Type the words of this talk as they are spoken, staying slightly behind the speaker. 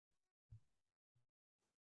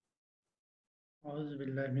أعوذ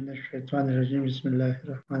بالله من الشيطان الرجيم. بسم الله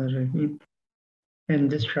الرحمن الرحيم. In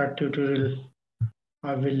this short tutorial,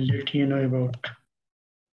 I will let you know about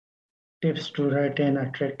tips to write an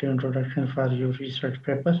attractive introduction for your research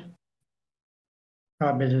paper.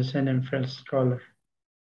 आप as an MPhil scholar.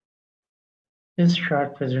 इस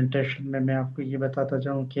short presentation में मैं आपको ये बताता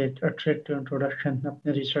जाऊँ कि अट्रैक्टिव इंट्रोडक्शन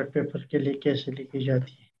अपने रिसर्च पेपर के लिए कैसे लिखी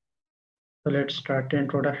जाती है। तो लेट्स स्टार्ट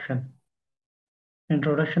इंट्रोडक्शन।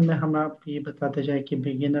 इंट्रोडक्शन में हम आपको ये बताते जाए कि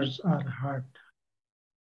beginners are hard.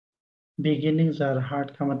 Beginnings are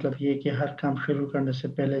hard का मतलब ये कि हर काम शुरू करने से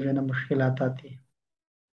पहले जो है ना मुश्किलात आती है।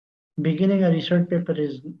 Beginning a research paper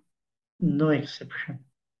is no exception.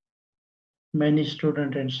 Many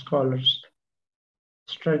students and scholars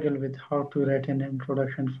struggle with how to write an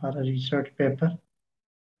introduction for a research paper.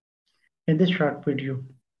 In this short video,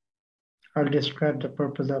 I'll describe the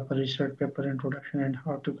purpose of a research paper introduction and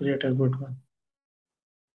how to create a good one.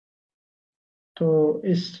 तो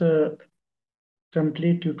इस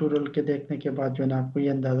complete tutorial के देखने के बाद जो है ना आपको ये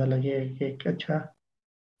अंदाज़ा लगेगा कि एक अच्छा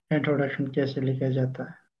इंट्रोडक्शन कैसे लिखा जाता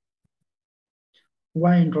है।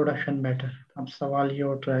 Why introduction matter? अब सवाल ये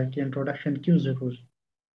उठ रहा है कि इंट्रोडक्शन क्यों ज़रूरी।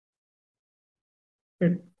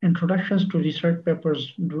 Introductions to research papers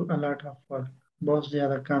do a lot of work. बहुत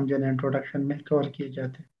ज़्यादा काम जो है इंट्रोडक्शन में कवर किए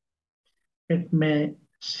जाते हैं। It may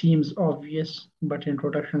seems obvious, but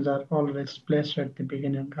introductions are always placed at the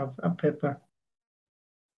beginning of a paper.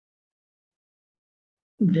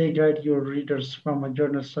 They guide your readers from a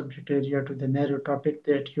general subject area to the narrow topic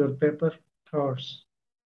that your paper covers.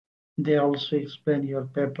 They also explain your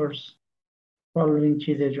papers. Following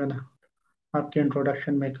चीज़ें जो है ना आपके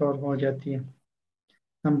introduction में cover हो जाती है।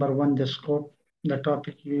 Number 1, the scope, the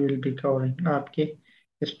topic you will be covering. आपके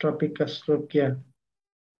इस टॉपिक का स्कोप क्या है।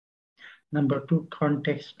 Number 2,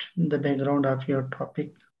 context, the background of your topic.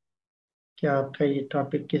 क्या आपका ये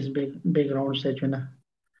टॉपिक किस बैकग्राउंड से जो ना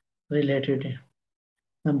रिलेटेड है।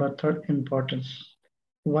 Number 3, importance,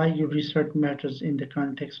 why your research matters in the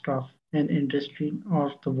context of an industry or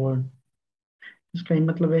the world. इसका ये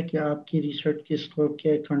मतलब है कि आपकी रिसर्च की स्कोप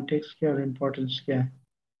क्या है, कॉन्टेक्स्ट क्या है और इम्पोर्टेंस क्या है।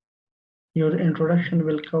 Your introduction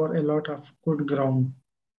will cover a lot of good ground.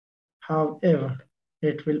 However,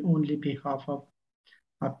 it will only be half of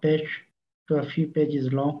a page to a few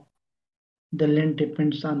pages long. The length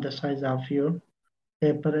depends on the size of your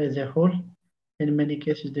paper as a whole. In many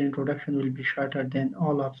cases, the introduction will be shorter than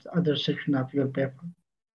all of the other section of your paper.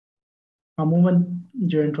 अमूमन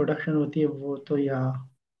जो introduction होती है वो तो या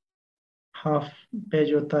half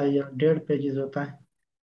page होता है या 1.5 पेजेस होता है,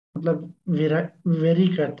 मतलब वेरी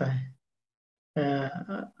करता है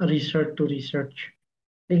रिसर्च टू रिसर्च।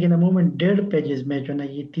 लेकिन अमूमन 1.5 पेजेस में जो ना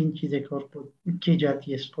ये 3 चीज़ें कवर की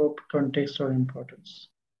जाती है, स्कोप, कॉन्टेक्स्ट और इम्पोर्टेंस।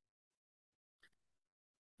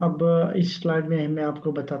 अब इस स्लाइड में मैं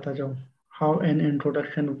आपको बताता जाऊँ how an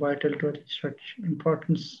introduction vital to research.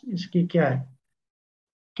 Importance इसकी क्या है,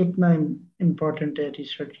 कितना इम्पोर्टेंट है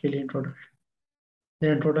रिसर्च के लिए introduction. The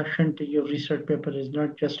introduction to your research paper is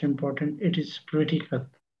not just important, it is critical.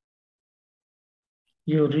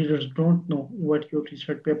 Your readers don't know what your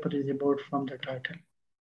research paper is about from the title.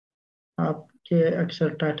 आपके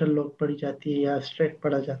अक्सर title लोग पढ़ी जाती है या एब्स्ट्रैक्ट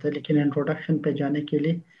पढ़ा जाता है, लेकिन इंट्रोडक्शन पे जाने के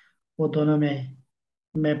लिए वो दोनों में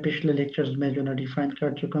मैं पिछले लेक्चर्स में जो ना डिफाइन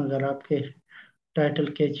कर चुका हूँ। अगर आपके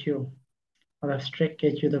टाइटल कैची हो और एब्स्ट्रैक्ट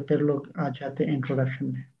कैची हो तो फिर लोग आ जाते हैं इंट्रोडक्शन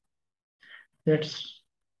में। That's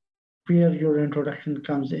where your introduction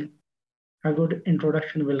comes in. A good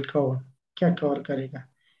introduction will cover, क्या कवर करेगा,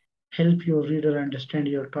 help your reader understand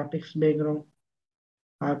your topic's background.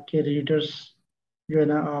 आपके रीडर्स जो है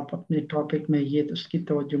ना आप अपने टॉपिक में ये तो उसकी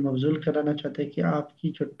तवज्जो मबजूल कराना चाहते हैं कि आपकी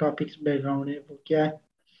जो टॉपिक्स बैकग्राउंड है वो क्या है।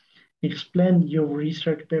 Explain your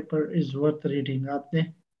research paper is worth reading, आपने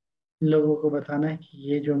लोगों को बताना है कि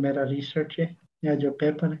ये जो मेरा रिसर्च है या जो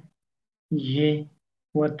पेपर है ये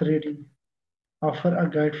worth reading. Offer a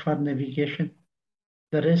guide for navigation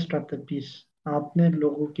the rest of the piece, आपने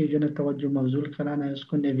लोगों की जो है तवज्जो मबजूल कराना है,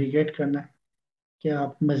 उसको नेविगेट करना है कि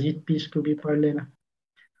आप मजीद पीस को भी पढ़ लेना।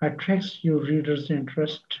 अट्रैक्ट्स योर रीडर्स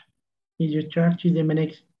इंटरेस्ट, ये जो 4 चीज़ें मैंने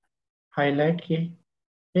हाईलाइट की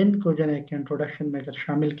इनको जो है एक इंट्रोडक्शन में अगर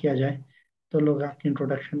शामिल किया जाए तो लोग आपके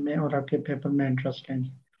इंट्रोडक्शन में और आपके पेपर में इंटरेस्ट लेंगे।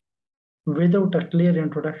 Without a clear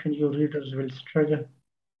introduction your readers will struggle,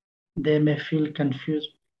 they may feel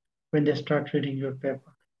confused when they start reading your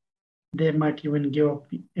paper, they might even give up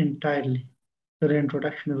entirely. Your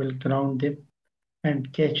introduction will ground them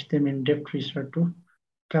and catch them in depth research to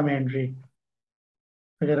come and read.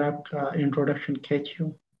 अगर आपका introduction कैची हो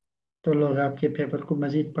तो लोग आपके paper को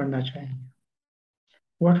मजीद पढ़ना चाहेंगे।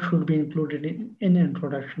 What should be included in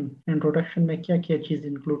introduction? Introduction में क्या क्या चीज़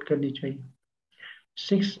इंक्लूड करनी चाहिए।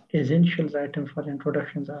 Six essential items for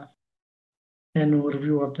introductions are an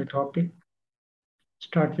overview of the topic.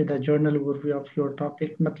 Start with a journal overview of your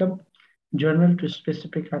topic. मतलब journal to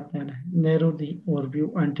specific आपने आना है. Narrow the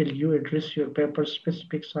overview until you address your paper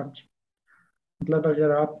specific subject. मतलब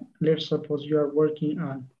अगर आप let's suppose you are working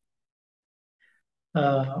on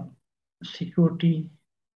security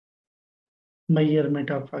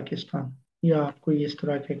measurement of Pakistan, या आप कोई इस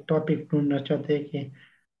तरह का एक टॉपिक ढूंढना चाहते हैं कि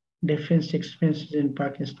डिफेंस एक्सपेंसेस इन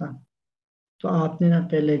पाकिस्तान, तो आपने ना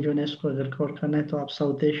पहले जो है इसको अगर कवर करना है तो आप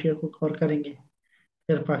साउथ एशिया को कवर करेंगे,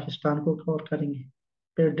 फिर पाकिस्तान को कवर करेंगे,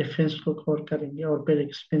 फिर डिफेंस को कवर करेंगे, और फिर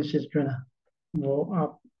एक्सपेंसेस जो है ना वो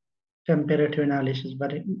आप कंपेरेटिव एनालिसिस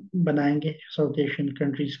बनाएंगे साउथ एशियन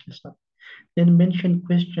कंट्रीज के साथ. Then mention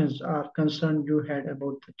questions are concern you had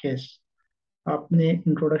about the case. आपने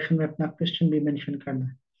इंट्रोडक्शन में अपना क्वेश्चन भी मेंशन करना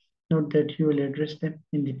है. Note that you will address them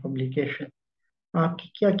in the publication.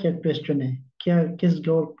 आपकी क्या क्या क्वेश्चन है, क्या किस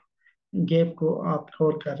गैप को आप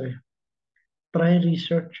कवर कर रहे हैं. प्रायर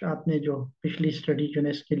रिसर्च, आपने जो पिछली स्टडी जो है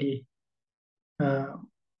इसके लिए अ,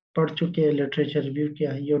 पढ़ चुके हैं, लिटरेचर रिव्यू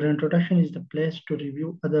किया है. Your introduction is the place to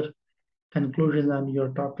review other conclusion on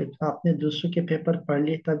your topic. आपने दूसरों के पेपर पढ़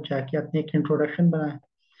लिए तब जाके आपने एक इंट्रोडक्शन बनाया.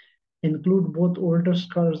 Include both older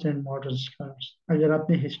scholars and modern scholars. अगर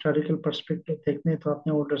आपने हिस्टोरिकल पर्सपेक्टिव देखने हैं तो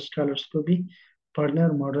आपने ओल्डर स्कॉलर्स को भी पढ़ना है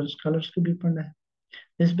और मॉडर्न स्कॉलर्स को भी पढ़ना है.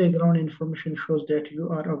 This background information shows that you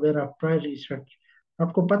are aware of prior research.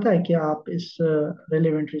 आपको पता है कि आप इस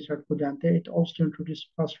रेलेवेंट रिसर्च को जानते हैं. It also introduce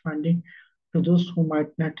past finding to those who might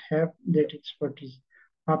not have that expertise.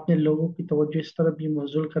 आपने लोगों की तवज्जो इस तरफ भी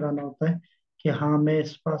मौजूल कराना होता है कि हाँ मैं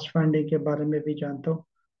इस पास फंडिंग के बारे में भी जानता हूँ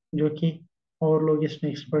जो कि और लोग इसमें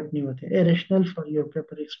एक्सपर्ट नहीं होते. A rational for your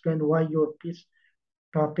paper, explain why your peace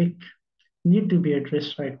topic need to be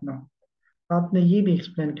address right now. आपने ये भी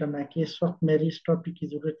एक्सप्लेन करना है कि इस वक्त मेरी इस टॉपिक की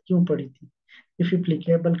जरूरत क्यों पड़ी थी. If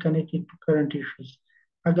applicable connect it to current issues.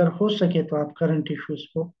 अगर हो सके तो आप करंट इश्यूज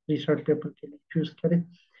को रिसर्च पेपर के लिए चूज करें.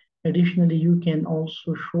 Additionally, you can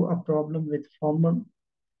also show a problem with former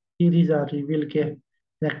theories or reveal gap in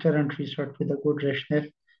the current research with a good rationale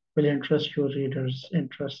will interest your readers'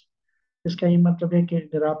 interest. इसका ये मतलब है कि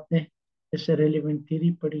अगर आपने इससे रेलिवेंट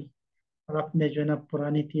थ्योरी पढ़ी और आपने जो है ना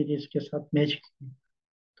पुरानी थ्योरी इसके साथ मैच की,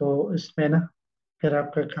 तो इसमें ना फिर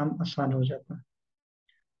आपका काम आसान हो जाता है.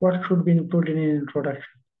 What should be included in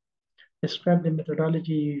introduction? Describe the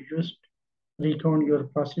methodology you used. Recount your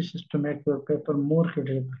processes to make your paper more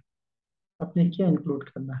credible. आपने क्या इंक्लूड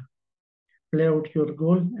करना है. Lay out your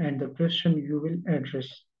goal and the question you will address.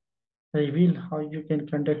 Reveal how you can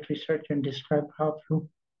conduct research and describe how you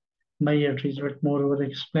measured result. Moreover,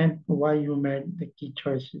 explain why you made the key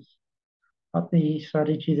choices. आपने ये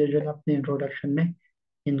सारी चीज़ें जो है अपने introduction में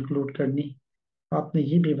include करनी. आपने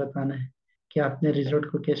ये भी बताना है कि आपने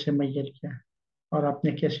रिजल्ट को कैसे मेजर किया और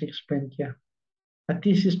आपने कैसे एक्सप्लेन किया. A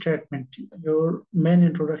thesis statement. Your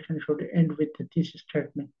main introduction should end with the thesis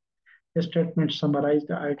statement. The statement summarize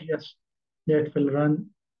the ideas that will run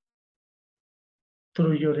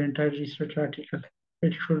through your entire research article.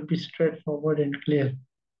 It should be straightforward and clear.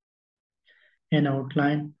 An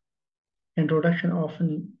outline. Introduction often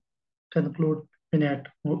conclude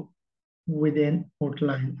with an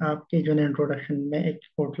outline. आपके जो introduction में एक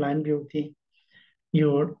outline भी होती है.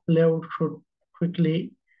 Your layout should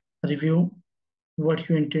quickly review what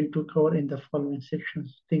you intend to cover in the following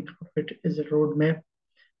sections. Think of it as a roadmap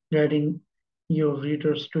guiding your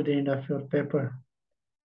readers to the end of your paper.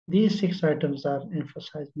 These 6 items are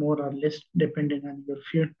emphasized more or less depending on your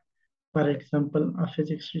field. For example, a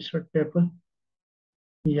physics research paper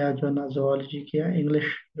या जो ना zoology के या English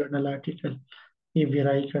journal article, ये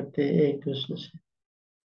वेराई करते हैं एक दूसरे से.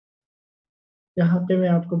 यहाँ पे मैं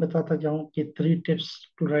आपको बताता जाऊँ कि 3 tips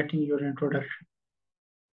to writing your introduction.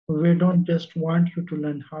 We don't just want you to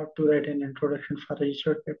learn how to write an introduction for a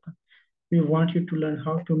research paper. We want you to learn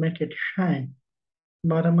how to make it shine.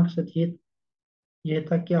 हमारा मकसद ये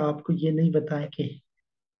था कि आपको ये नहीं बताएं कि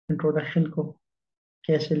इंट्रोडक्शन को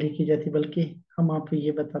कैसे लिखी जाती, बल्कि हम आपको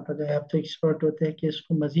ये बताता जाए. आप तो एक्सपर्ट होते हैं कि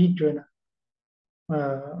इसको मजीद जो है ना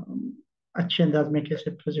अच्छे अंदाज में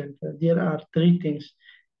कैसे प्रेजेंट करें. There are 3 things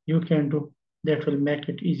you can do that will make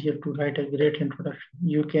it easier to right a great introduction.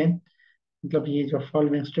 You can मतलब ये जो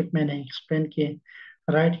फॉलोइंग स्टेप मैंने एक्सप्लेन किए.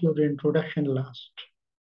 Right your introduction last.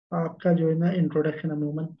 आपका जो है ना इंट्रोडक्शन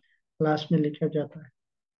अमूमन लास्ट में लिखा जाता है.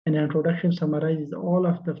 An introduction summarizes all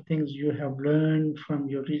of the things you have learned from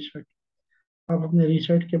your research. आप अपने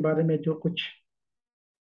रिसर्च के बारे में जो कुछ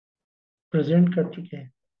प्रेजेंट कर चुके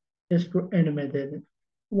हैं इसको एंड में दे दें.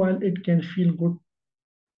 While it can feel good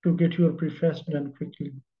to get your preface done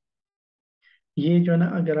quickly, ये जो है ना,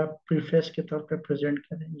 अगर आप प्रीफेस के तौर पे प्रेजेंट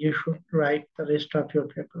करें, you should write the rest of your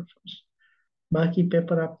paper first. बाकी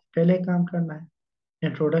पेपर आप पहले काम करना है,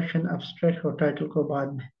 इंट्रोडक्शन, एब्स्ट्रैक्ट और टाइटल को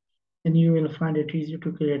बाद में। And you will find it easy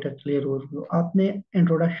to create a clear overview. आपने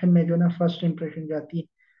इंट्रोडक्शन में जो ना फर्स्ट इंप्रेशन जाती है,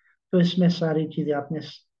 तो इसमें सारी चीजें आपने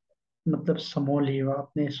मतलब समोल ली हो,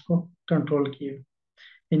 आपने इसको कंट्रोल किए।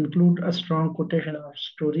 इंक्लूड अ स्ट्रॉन्ग कोटेशन और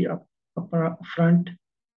स्टोरी अप फ्रंट।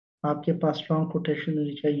 आपके पास स्ट्रॉन्ग कोटेशन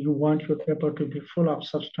होनी चाहिए। You want your paper to be full of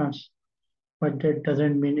substance, but that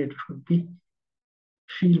doesn't mean it should be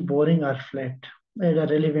feel boring or flat. Add a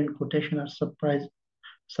relevant quotation or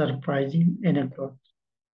surprising anecdote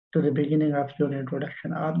to the beginning of your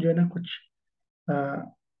introduction. आप जो है ना कुछ अ,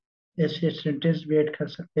 ऐसे sentence भी add कर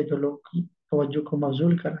सकते हैं जो लोग की तवज्जो को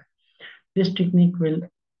मबजूल कराए। This technique will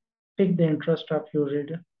pick the interest of your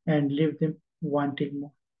reader and leave them wanting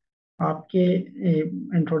more. आपके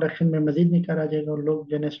इंट्रोडक्शन में मजीद नहीं करा जाएगा और लोग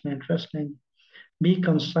जो है इसमें इंटरेस्ट लेंगे। B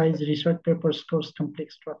concise, research paper scores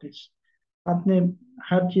complex topics. आपने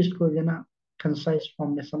हर चीज को जो है ना कंसाइज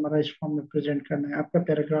फॉर्म में, समराइज फॉर्म में प्रेजेंट करना है। आपका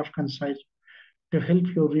paragraph concise to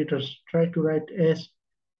help your readers, try to right as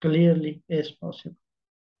clearly as possible.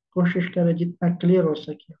 कोशिश करें जितना क्लियर हो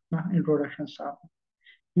सके अपना इंट्रोडक्शन साफ।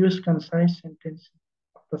 यूज कंसाइज सेंटेंस,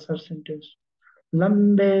 मुख्तसर सेंटेंस।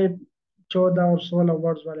 लंबे 14 और 16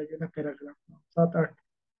 वर्ड्स वाले जो है ना पैराग्राफ, 7-8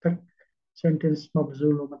 तक सेंटेंस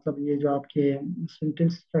मबजूल हो, मतलब ये जो आपके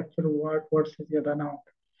सेंटेंस स्ट्रक्चर वर्ड वर्ड से ज्यादा ना हो।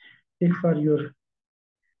 If for your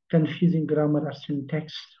confusing grammar और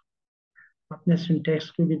सिंटेक्स, अपने सिंटेक्स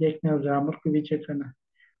को भी देखना है और ग्रामर को भी चेक करना है।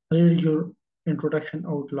 Read your introduction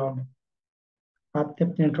out loud. आपने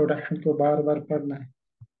अपने इंट्रोडक्शन को बार बार पढ़ना है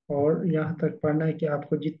और यहाँ तक पढ़ना है कि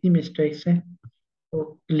आपको जितनी मिस्टेक्स हैं वो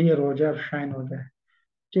क्लियर हो जाए और शाइन हो जाए।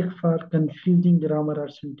 चेक फॉर कंफ्यूजिंग ग्रामर और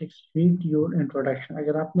सिंटेक्स, रीड योर इंट्रोडक्शन।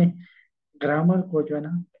 अगर आपने ग्रामर को जो है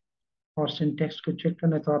ना और सिंटेक्स को चेक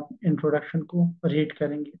करना है तो आप इंट्रोडक्शन को रीड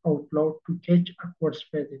करेंगे out loud to catch upward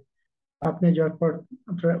phrases. आपने जो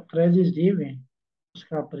फ्रेजेस दिए हुए हैं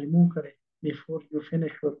उसका आप रिमूव करें before you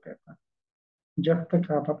finish your paper, जब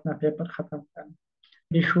तक आप अपना पेपर खत्म करें।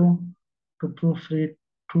 Be sure to proof read,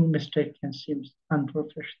 true mistake can seam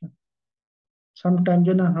unprofessional. Sometime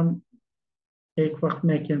जो ना हम एक वक्त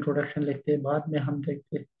में एक इंट्रोडक्शन लिखते हैं, बाद में हम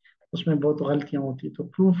देखते हैं उसमें बहुत गलतियां होती, तो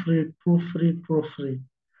proof read, proof read, proof read.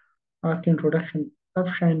 आपकी इंट्रोडक्शन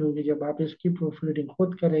तब शाइन होगी जब आप इसकी प्रूफ रीडिंग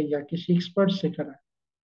खुद करें या किसी एक्सपर्ट से कराएं।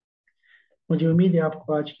 मुझे उम्मीद है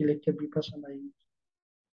आपको आज की लेक्चर भी पसंद आई।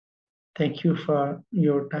 Thank you for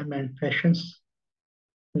your time and patience.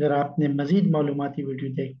 अगर आपने मज़ीद मालूमाती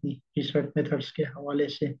वीडियो देखनी रिसर्च मेथड्स के हवाले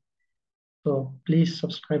से, तो please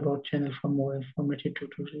subscribe our channel for more informative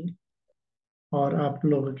tutorial, और आप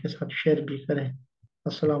लोगों के साथ शेयर भी करें।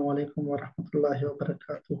 अस्सलाम वालेकुम वरहमतुल्लाहि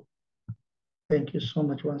वबरकातुहू। Thank you so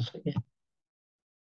much once again.